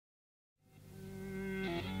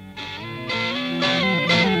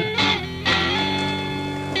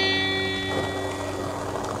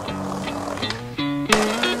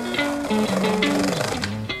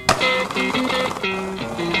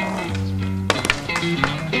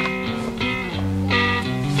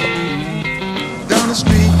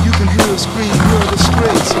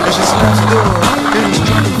glass door in his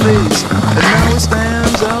drunken face, and now he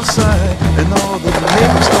stands outside, and all the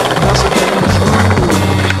neighbors start gossiping.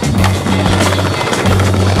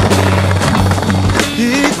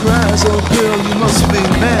 He cries, oh girl, you must be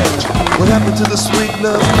mad. What happened to the sweet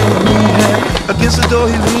love you and me had? Against the door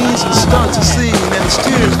he leans and starts to sing, and his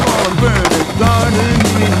tears fall and burn the garden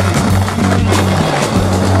green.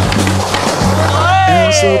 And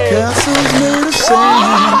so castles made of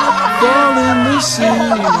sand fall in the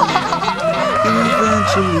sea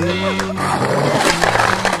eventually.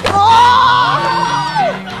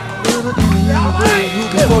 Little Indian boy who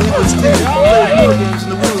before he was dead played war games in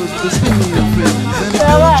the woods with his Indian friends, and he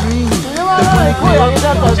had a dream that when he grew up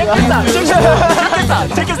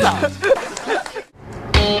Check this out.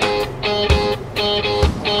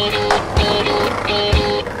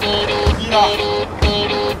 Yeah.